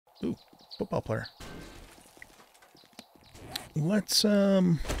Ooh, football player. Let's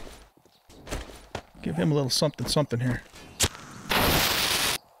give him a little something something here.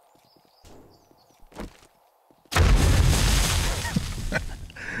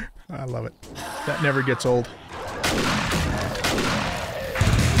 I love it. That never gets old.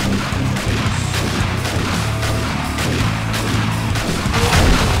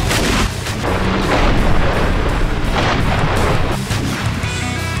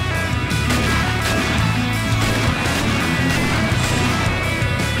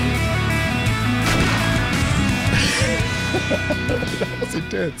 That was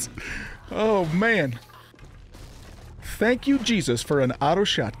intense. Oh, man. Thank you, Jesus, for an auto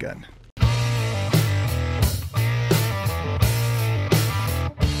shotgun.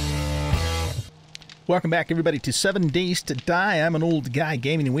 Welcome back, everybody, to 7 Days to Die. I'm an old guy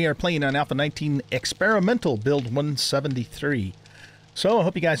gaming, and we are playing on Alpha 19 Experimental Build 173. So I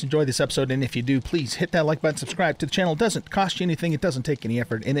hope you guys enjoy this episode, and if you do, please hit that like button, subscribe to the channel. It doesn't cost you anything, it doesn't take any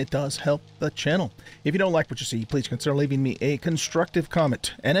effort, and it does help the channel. If you don't like what you see, please consider leaving me a constructive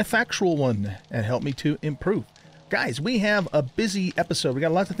comment, and a factual one, and help me to improve. Guys, we have a busy episode. We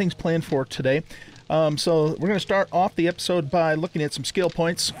got lots of things planned for today. So we're going to start off the episode by looking at some skill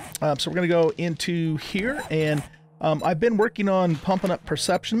points. So we're going to go into here, and I've been working on pumping up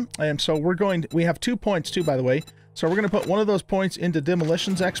perception, and so we have 2 points too, by the way. So we're going to put one of those points into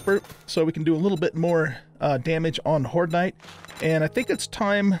Demolitions Expert, so we can do a little bit more damage on Horde Knight. And I think it's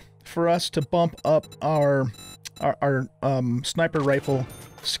time for us to bump up our sniper rifle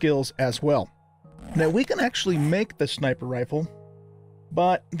skills as well. Now we can actually make the sniper rifle,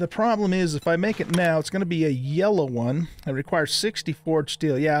 but the problem is if I make it now, it's going to be a yellow one. It requires 60 forged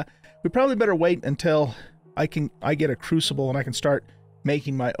steel. Yeah, we probably better wait until I get a crucible and I can start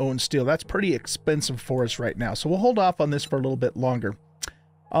making my own steel. That's pretty expensive for us right now, so we'll hold off on this for a little bit longer.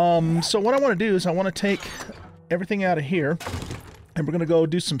 So what I want to do is I want to take everything out of here, and we're going to go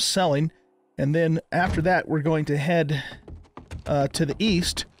do some selling, and then after that we're going to head to the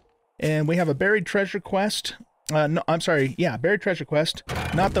east, and we have a buried treasure quest. No, I'm sorry, yeah, buried treasure quest,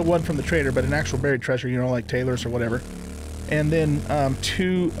 not the one from the trader, but an actual buried treasure, you know, like Taylor's or whatever. And then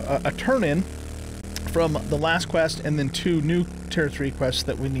a turn-in from the last quest, and then 2 new Tier 3 quests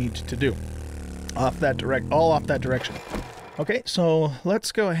that we need to do. All off that direction. Okay, so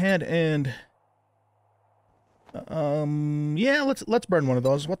let's go ahead and yeah, let's burn one of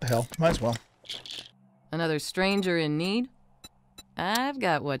those. What the hell? Might as well. Another stranger in need? I've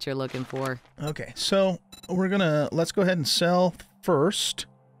got what you're looking for. Okay, so let's go ahead and sell first.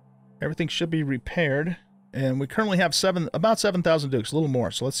 Everything should be repaired, and we currently have about 7,000 dukes, a little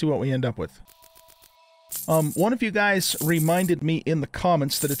more. So let's see what we end up with. One of you guys reminded me in the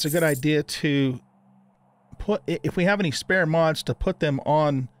comments that it's a good idea to put, if we have any spare mods, to put them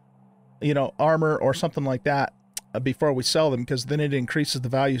on, you know, armor or something like that before we sell them, because then it increases the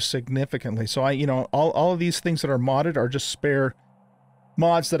value significantly. So you know, all of these things that are modded are just spare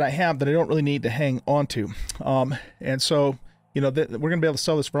mods that I have that I don't really need to hang on to. And so, you know, we're going to be able to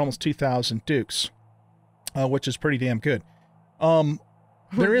sell this for almost 2,000 dukes, which is pretty damn good.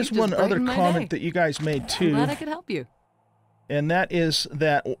 There is one other comment that you guys made too. I'm glad I could help you. And that is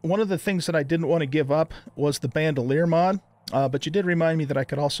that one of the things that I didn't want to give up was the bandolier mod, but you did remind me that I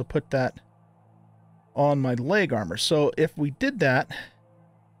could also put that on my leg armor. So if we did that,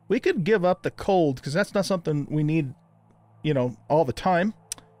 we could give up the cold, because that's not something we need, you know, all the time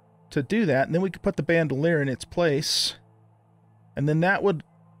to do that. And then we could put the bandolier in its place, and then that would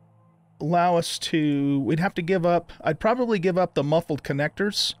allow us to, we'd have to give up, I'd probably give up the muffled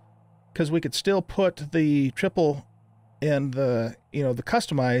connectors, because we could still put the triple and the, you know, the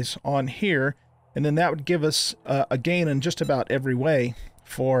customize on here, and then that would give us a gain in just about every way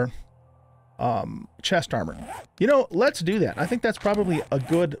for chest armor. You know, let's do that. I think that's probably a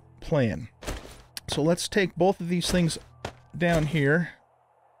good plan. So let's take both of these things down here,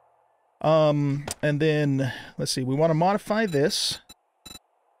 and then let's see, we want to modify this.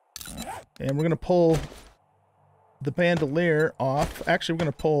 And we're going to pull the bandolier off. Actually, we're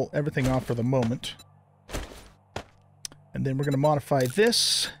going to pull everything off for the moment. And then we're going to modify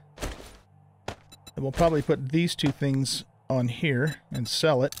this. And we'll probably put these 2 things on here and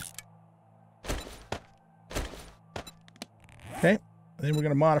sell it. Okay. And then we're going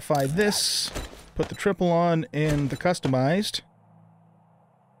to modify this. Put the triple on and the customized.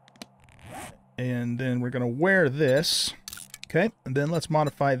 And then we're going to wear this. Okay, and then let's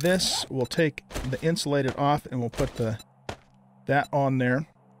modify this. We'll take the insulated off and we'll put that on there.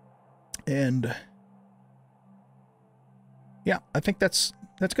 And yeah, I think that's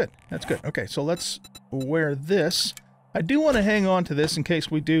good. That's good. Okay, so let's wear this. I do want to hang on to this in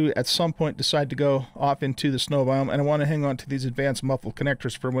case we do at some point decide to go off into the snow biome, and I want to hang on to these advanced muffle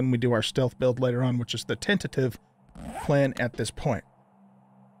connectors for when we do our stealth build later on, which is the tentative plan at this point.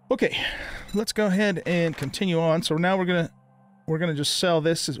 Okay, let's go ahead and continue on. So now we're gonna just sell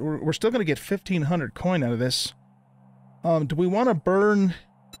this. We're still gonna get 1,500 coin out of this. Do we want to burn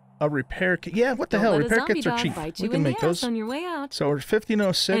a repair kit? Yeah, what the hell? Repair kits are cheap. We can make those. On your way out. So we're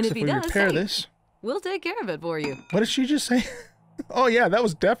 1506 if we repair this. We'll take care of it for you. What did she just say? Oh yeah, that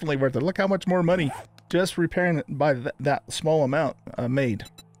was definitely worth it. Look how much more money just repairing it by that small amount made.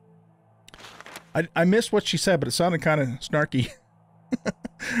 I missed what she said, but it sounded kind of snarky.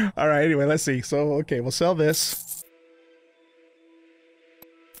 All right, anyway, let's see. So, okay, we'll sell this.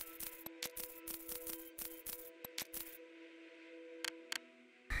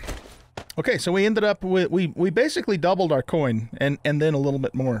 Okay, so we ended up with, we basically doubled our coin and then a little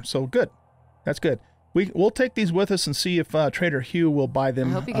bit more. So good. That's good. We'll take these with us and see if Trader Hugh will buy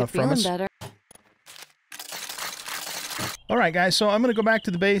them from us. Better. All right, guys, so I'm going to go back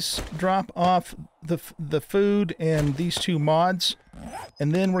to the base, drop off the food and these two mods,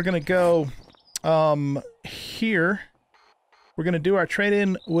 and then we're going to go here. We're going to do our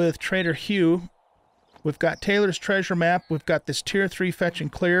trade-in with Trader Hugh. We've got Taylor's treasure map. We've got this tier 3 fetch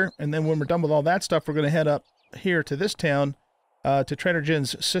and clear, and then when we're done with all that stuff, we're going to head up here to this town, to Trader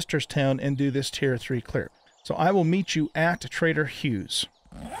Jen's sister's town, and do this tier 3 clear. So I will meet you at Trader Hugh's.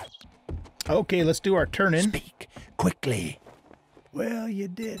 Okay, let's do our turn-in. Speak quickly. Well, you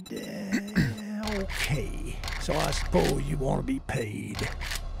did. Okay. So I suppose you want to be paid.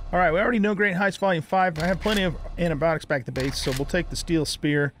 All right, we already know Great Heights Volume 5. I have plenty of antibiotics back at the base, so we'll take the steel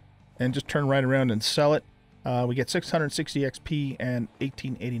spear and just turn right around and sell it. We get 660 XP and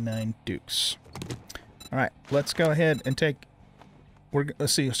 1889 dukes. All right, let's go ahead and take...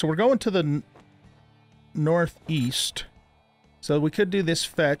 Let's see. So we're going to the northeast. So we could do this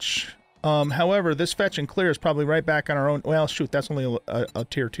fetch. However, this fetch and clear is probably right back on our own. Well, shoot, that's only a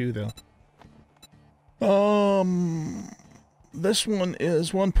tier 2 though. This one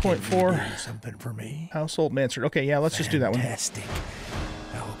is 1.4. Something for me. Household Mansard. Okay, yeah, let's just do that one. Fantastic.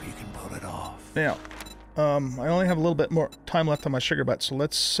 I hope you can pull it off. Now, I only have a little bit more time left on my sugar butt, so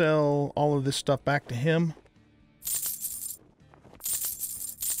let's sell all of this stuff back to him.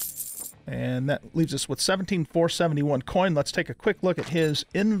 And that leaves us with 17,471 coin. Let's take a quick look at his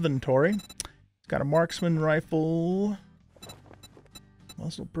inventory. He's got a marksman rifle,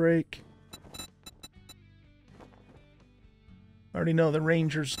 muzzle brake. Already know the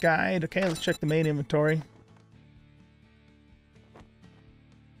Ranger's Guide. Okay, let's check the main inventory.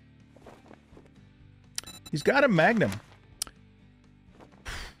 He's got a Magnum.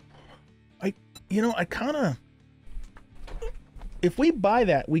 I kind of... If we buy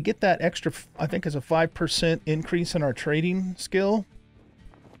that, we get that extra, I think it's a 5% increase in our trading skill.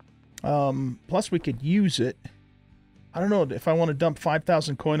 Plus we could use it. I don't know if I want to dump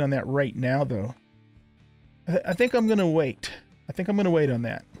 5,000 coin on that right now, though. I think I'm going to wait. I think I'm going to wait on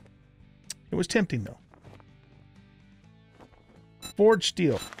that. It was tempting, though. Forged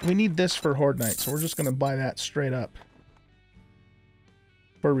steel. We need this for Horde Night, so we're just going to buy that straight up.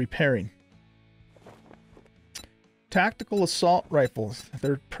 For repairing. Tactical assault rifles.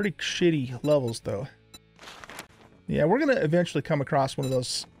 They're pretty shitty levels, though. Yeah, we're going to eventually come across one of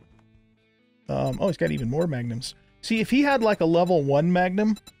those. Oh, he's got even more magnums. See, if he had like a level 1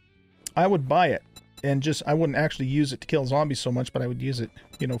 magnum, I would buy it. And just, I wouldn't actually use it to kill zombies so much, but I would use it,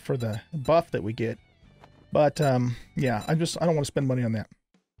 you know, for the buff that we get. But, yeah, I don't want to spend money on that.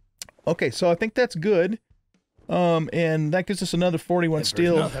 Okay, so I think that's good. And that gives us another 41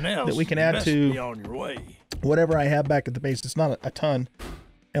 steel that we can add to whatever I have back at the base. It's not a ton.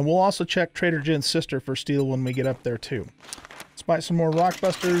 And we'll also check Trader Jen's sister for steel when we get up there too. Let's buy some more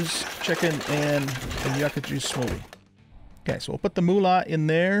Rockbusters, chicken, and a yucca juice smoothie. Okay, so we'll put the moolah in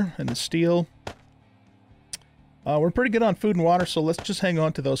there and the steel. We're pretty good on food and water, so let's just hang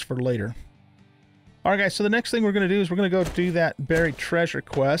on to those for later. Alright guys, so the next thing we're going to do is we're going to go do that buried treasure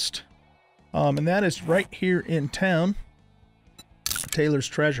quest. And that is right here in town. Taylor's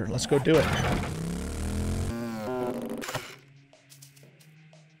Treasure. Let's go do it.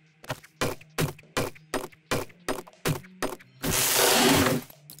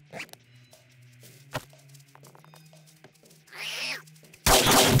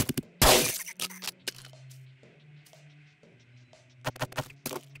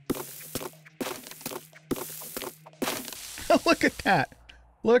 Look at that.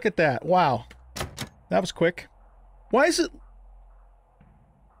 Look at that. Wow. That was quick. Why is it...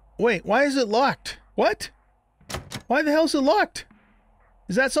 Wait, why is it locked? What? Why the hell is it locked?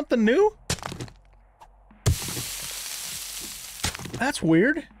 Is that something new? That's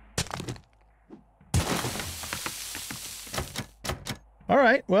weird.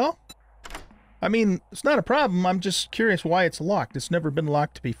 Alright, well, I mean, it's not a problem. I'm just curious why it's locked. It's never been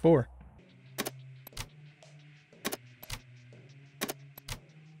locked before.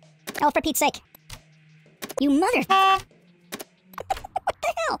 Oh, for Pete's sake. You mother... What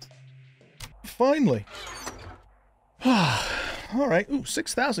the hell? Finally. Alright, ooh,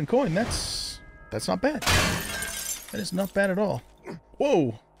 6,000 coin. That's not bad. That is not bad at all.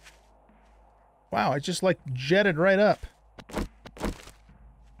 Whoa. Wow, I just, like, jetted right up.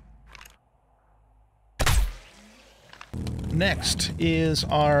 Next is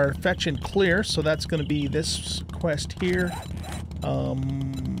our fetch and clear, so that's going to be this quest here.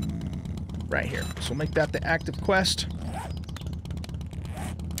 Right here. So make that the active quest.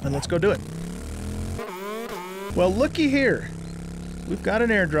 And let's go do it. Well, looky here. We've got an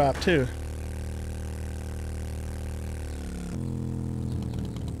airdrop, too.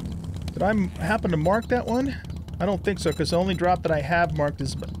 Did I happen to mark that one? I don't think so, because the only drop that I have marked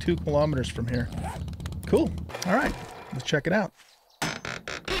is about 2 kilometers from here. Cool. All right. Let's check it out.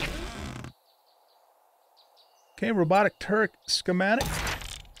 Okay, robotic turret schematic.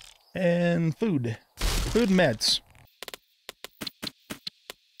 And food. Food and meds.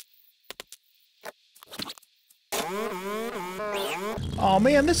 Oh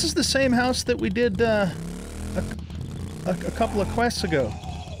man, this is the same house that we did a couple of quests ago.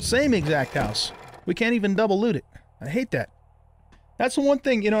 Same exact house. We can't even double loot it. I hate that. That's the one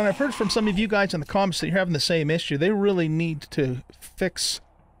thing, you know, and I've heard from some of you guys in the comments that you're having the same issue. They really need to fix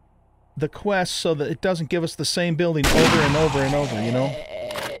the quest so that it doesn't give us the same building over and over and over, you know?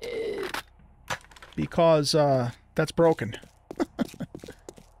 Because, that's broken.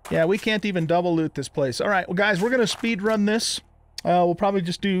 Yeah, we can't even double loot this place. Alright, well guys, we're going to speed run this. We'll probably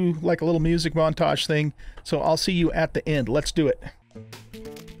just do like a little music montage thing. So I'll see you at the end. Let's do it.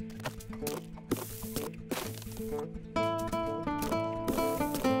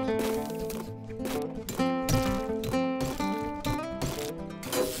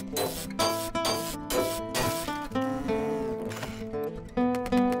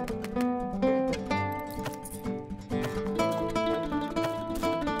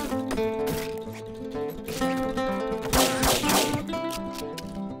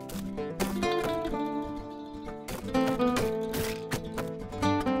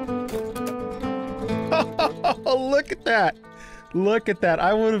 Oh, look at that. Look at that.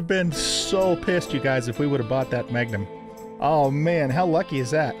 I would have been so pissed, you guys, if we would have bought that Magnum. Oh, man. How lucky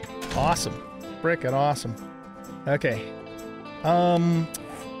is that? Awesome. Frickin' awesome. Okay.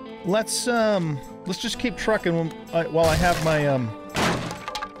 Let's just keep trucking while I have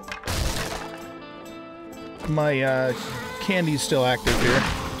my candies still active here.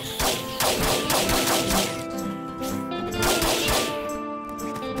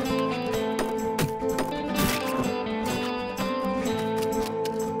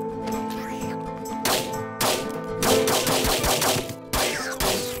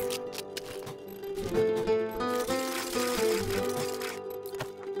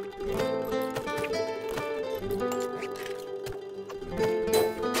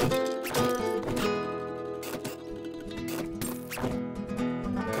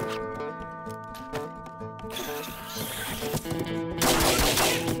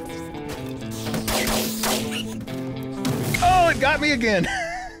 Got me again.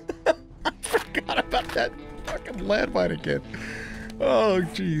 I forgot about that fucking landmine again. Oh,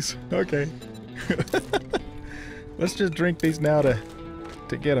 jeez. Okay. Let's just drink these now to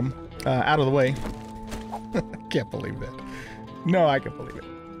get them out of the way. I can't believe that. No, I can believe it.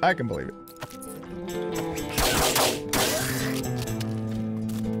 I can believe it.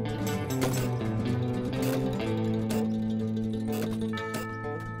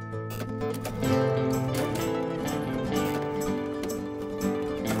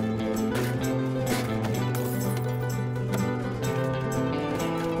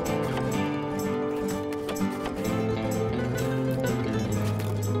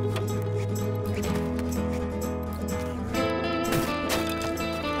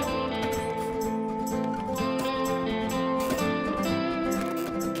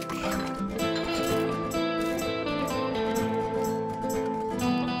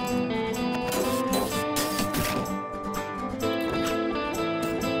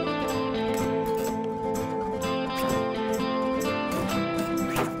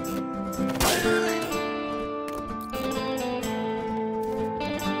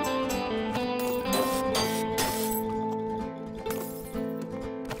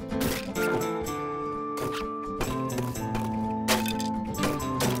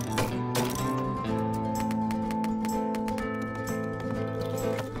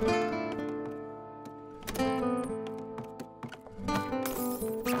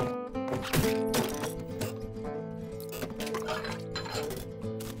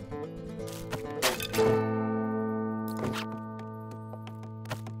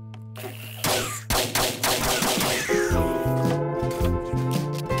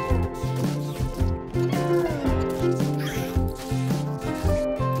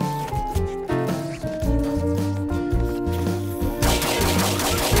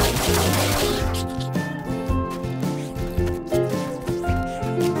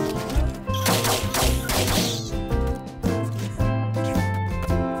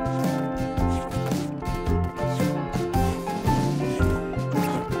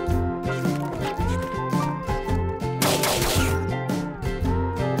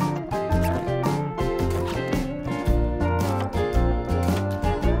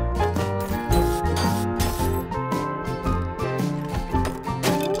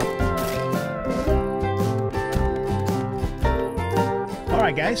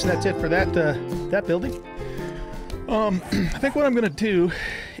 right, guys, so that's it for that that building. I think what I'm going to do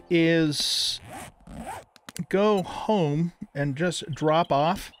is go home and just drop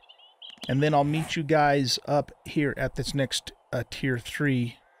off, and then I'll meet you guys up here at this next tier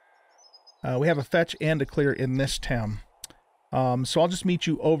 3. We have a fetch and a clear in this town. So I'll just meet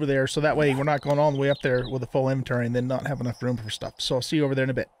you over there, so that way we're not going all the way up there with a full inventory and then not have enough room for stuff. So I'll see you over there in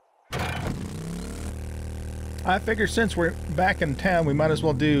a bit. I figure since we're back in town, we might as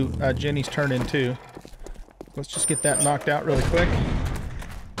well do Jenny's turn in too. Let's just get that knocked out really quick.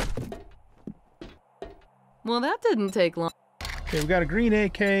 Well, that didn't take long. Okay, we got a green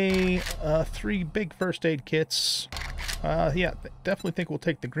AK, 3 big first aid kits. Yeah, definitely think we'll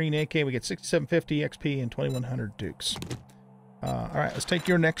take the green AK. We get 6750 XP and 2100 Dukes. All right, let's take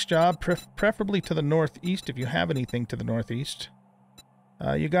your next job, preferably to the northeast if you have anything to the northeast.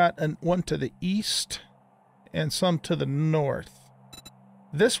 You got one to the east and some to the north.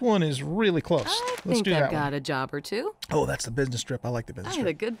 This one is really close. I think I've got a job or two. Oh, that's the business strip. I like the business strip. I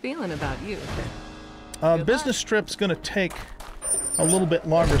had a good feeling about you. Business strip's going to take a little bit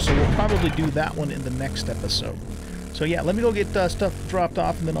longer, so we'll probably do that one in the next episode. So yeah, let me go get stuff dropped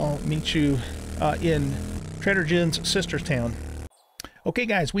off, and then I'll meet you in Trader Jen's sister town. Okay,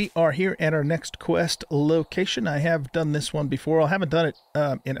 guys, we are here at our next quest location. I have done this one before. I haven't done it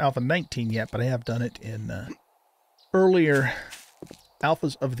in Alpha 19 yet, but I have done it in earlier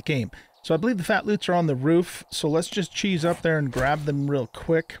alphas of the game. So I believe the fat loots are on the roof, so let's just cheese up there and grab them real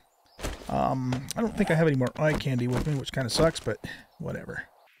quick. I don't think I have any more eye candy with me, which kind of sucks, but whatever.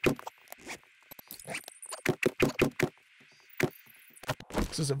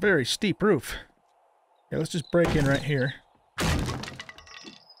 This is a very steep roof. Yeah, let's just break in right here.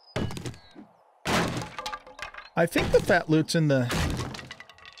 I think the fat loot's in the...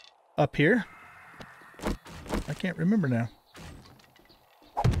 up here. I can't remember now.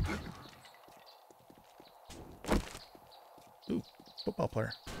 Ooh, football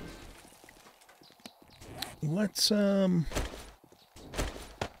player. Let's, give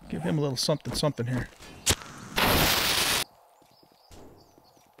him a little something here.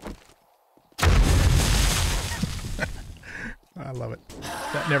 I love it.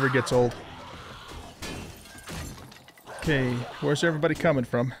 That never gets old. Okay, where's everybody coming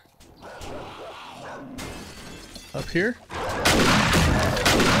from? Up here?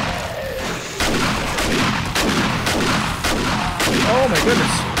 Oh my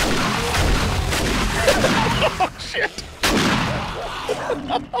goodness! Oh shit!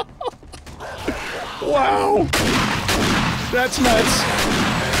 Wow! That's nuts!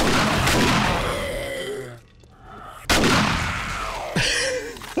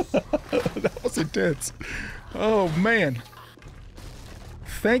 That was intense. Oh man.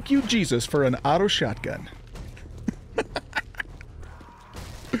 Thank you, Jesus, for an auto shotgun.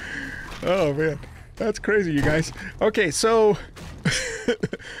 Oh man. That's crazy, you guys. Okay, so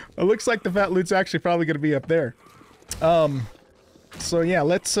it looks like the fat loot's actually probably gonna be up there. So yeah,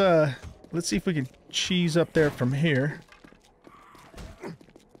 let's see if we can cheese up there from here.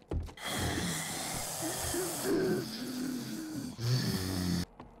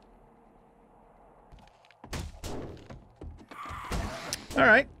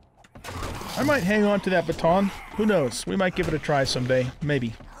 Alright. I might hang on to that baton. Who knows? We might give it a try someday.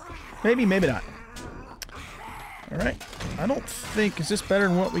 Maybe. Maybe, maybe not. Alright. I don't think... Is this better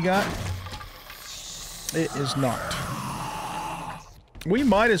than what we got? It is not. We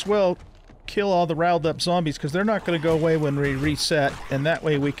might as well kill all the riled up zombies, because they're not going to go away when we reset, and that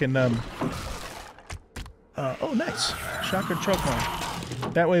way we can... oh, nice. Shotgun choke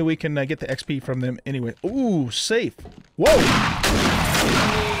mine. That way we can get the XP from them anyway. Ooh, safe. Whoa!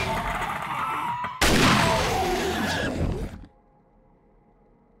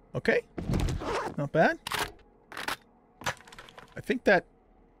 Okay. Not bad. I think that's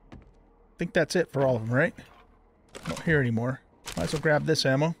it for all of them, right? I don't hear anymore. Might as well grab this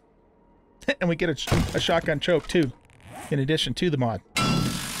ammo. And we get a shotgun choke too, in addition to the mod.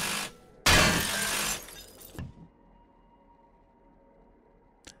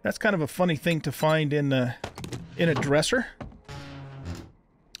 That's kind of a funny thing to find in a dresser.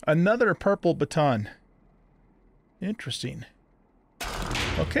 Another purple baton. Interesting.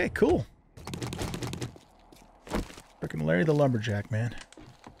 Okay, cool. Frickin' Larry the Lumberjack, man.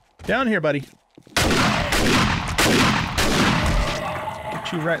 Down here, buddy.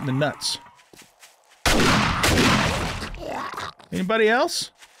 Get you right in the nuts. Anybody else?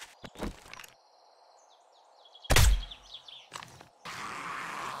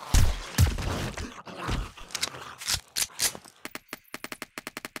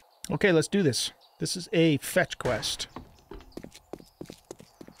 Okay, let's do this. This is a fetch quest.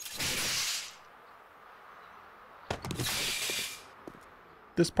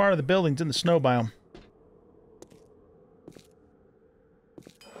 This part of the building's in the snow biome.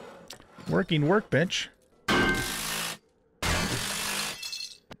 Working workbench.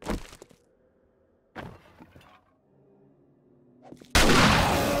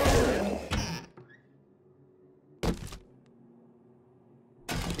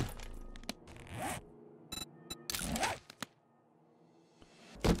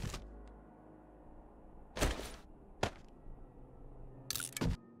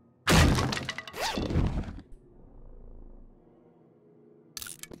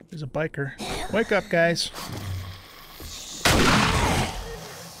 There's a biker. Wake up, guys.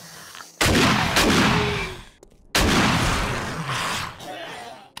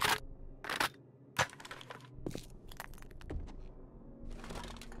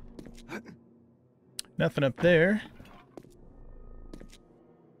 Nothing up there.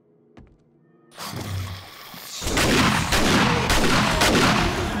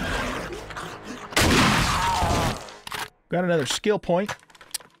 Got another skill point.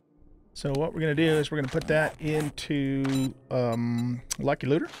 So what we're going to do is we're going to put that into Lucky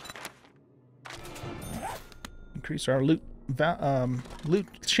Looter. Increase our loot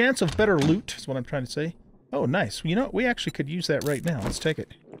chance of better loot is what I'm trying to say. Oh, nice. You know what? We actually could use that right now. Let's take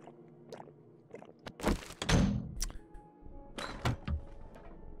it.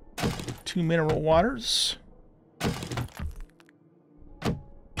 Two mineral waters.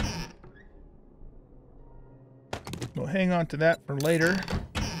 We'll hang on to that for later.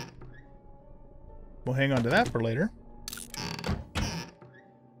 We'll hang on to that for later.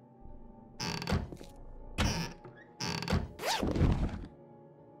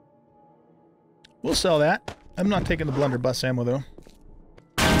 We'll sell that. I'm not taking the blunderbuss ammo, though.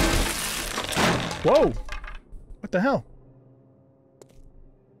 Whoa! What the hell?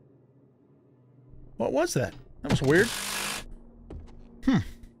 What was that? That was weird.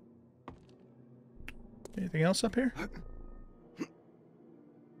 Anything else up here? I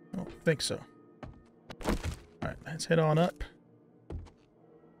don't think so. Alright, let's head on up.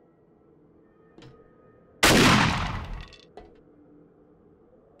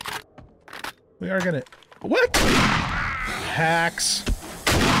 We are gonna... What? Hacks.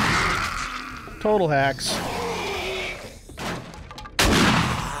 Total hacks.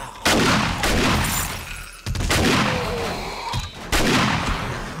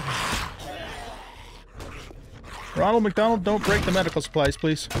 Ronald McDonald, don't break the medical supplies,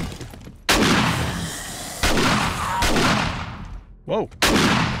 please. Whoa.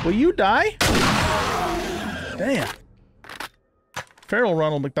 Will you die? Damn. Feral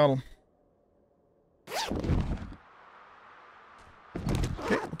Ronald McDonald.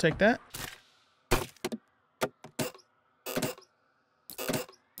 Okay, we'll take that.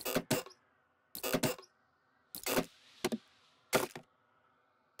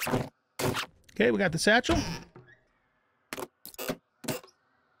 Okay, we got the satchel.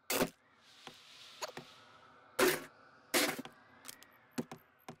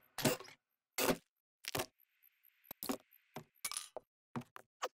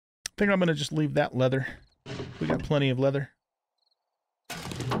 I think I'm going to just leave that leather. We got plenty of leather.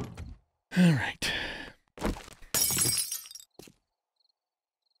 Alright. Is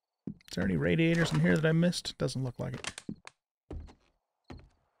there any radiators in here that I missed? Doesn't look like it.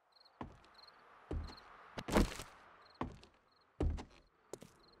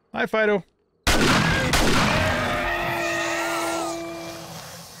 Hi, Fido.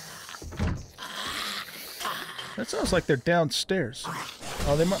 That sounds like they're downstairs.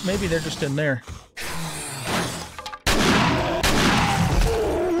 Oh, they might, maybe they're just in there.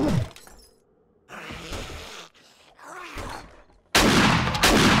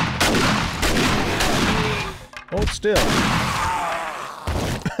 Hold still.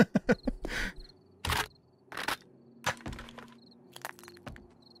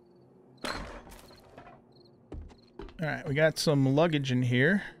 All right, we got some luggage in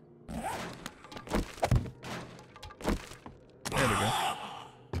here. There we go.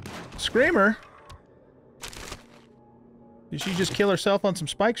 Screamer? Did she just kill herself on some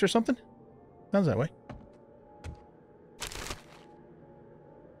spikes or something? Sounds that way.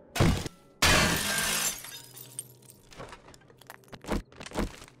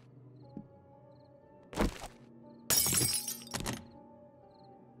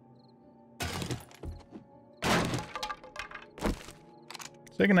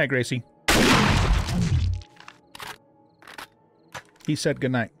 Say goodnight, Gracie. He said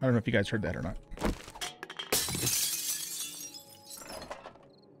goodnight. I don't know if you guys heard that or not.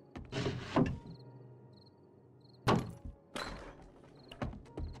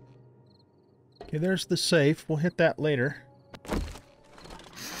 Okay, there's the safe. We'll hit that later.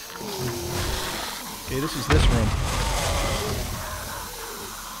 Okay, this is this room.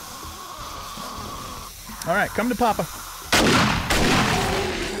 All right, come to Papa.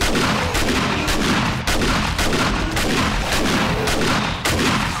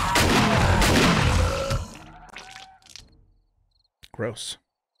 Gross.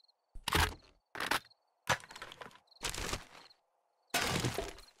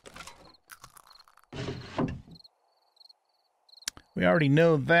 We already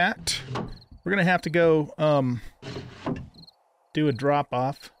know that. We're going to have to go do a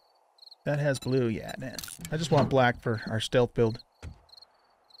drop-off. That has blue. Yeah, nah. I just want black for our stealth build.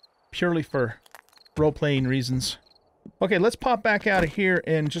 Purely for role-playing reasons. Okay, let's pop back out of here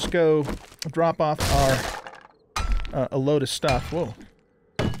and just go drop off our a load of stuff. Whoa.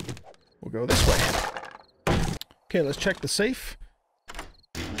 We'll go this way. Okay, let's check the safe.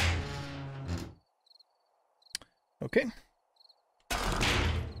 Okay.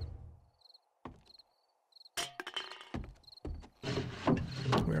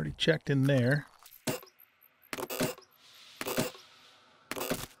 We already checked in there. I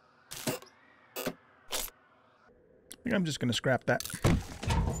think I'm just going to scrap that.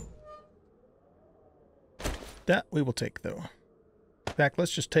 That we will take, though. In fact,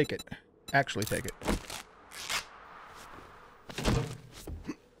 let's just take it. Actually take it.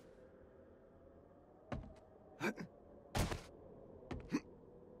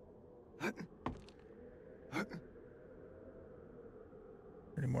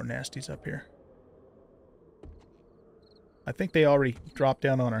 Any more nasties up here? I think they already dropped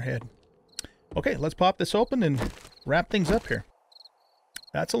down on our head. Okay, let's pop this open and wrap things up here.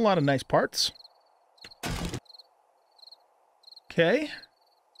 That's a lot of nice parts. Okay.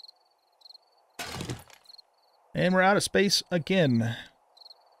 And we're out of space again.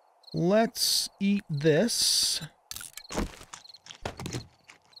 Let's eat this.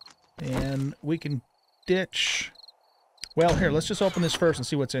 And we can ditch... Well, here, let's just open this first and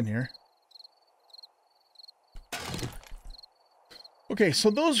see what's in here. Okay, so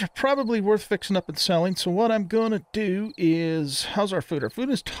those are probably worth fixing up and selling. So what I'm going to do is... How's our food? Our food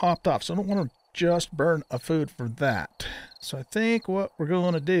is topped off, so I don't want to just burn a food for that. So I think what we're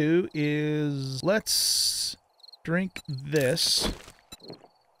going to do is... Let's drink this.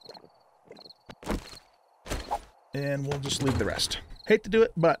 And we'll just leave the rest. Hate to do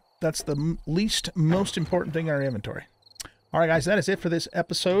it, but that's the least most important thing in our inventory. Alright guys, that is it for this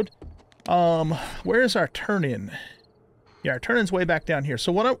episode. Where's our turn-in? Yeah, our turn-in's way back down here.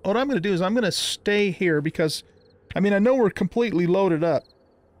 So what I'm going to do is I'm going to stay here because, I mean, I know we're completely loaded up.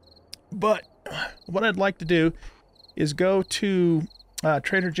 But what I'd like to do is go to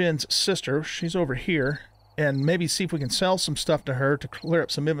Trader Jen's sister. She's over here. And maybe see if we can sell some stuff to her to clear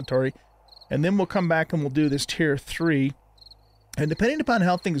up some inventory. And then we'll come back and we'll do this tier 3. And depending upon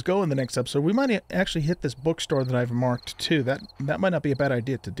how things go in the next episode, we might actually hit this bookstore that I've marked too. That might not be a bad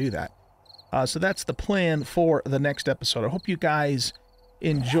idea to do that. So that's the plan for the next episode. I hope you guys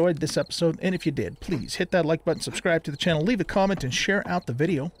enjoyed this episode. And if you did, please hit that like button, subscribe to the channel, leave a comment, and share out the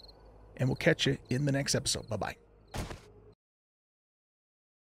video. And we'll catch you in the next episode. Bye-bye.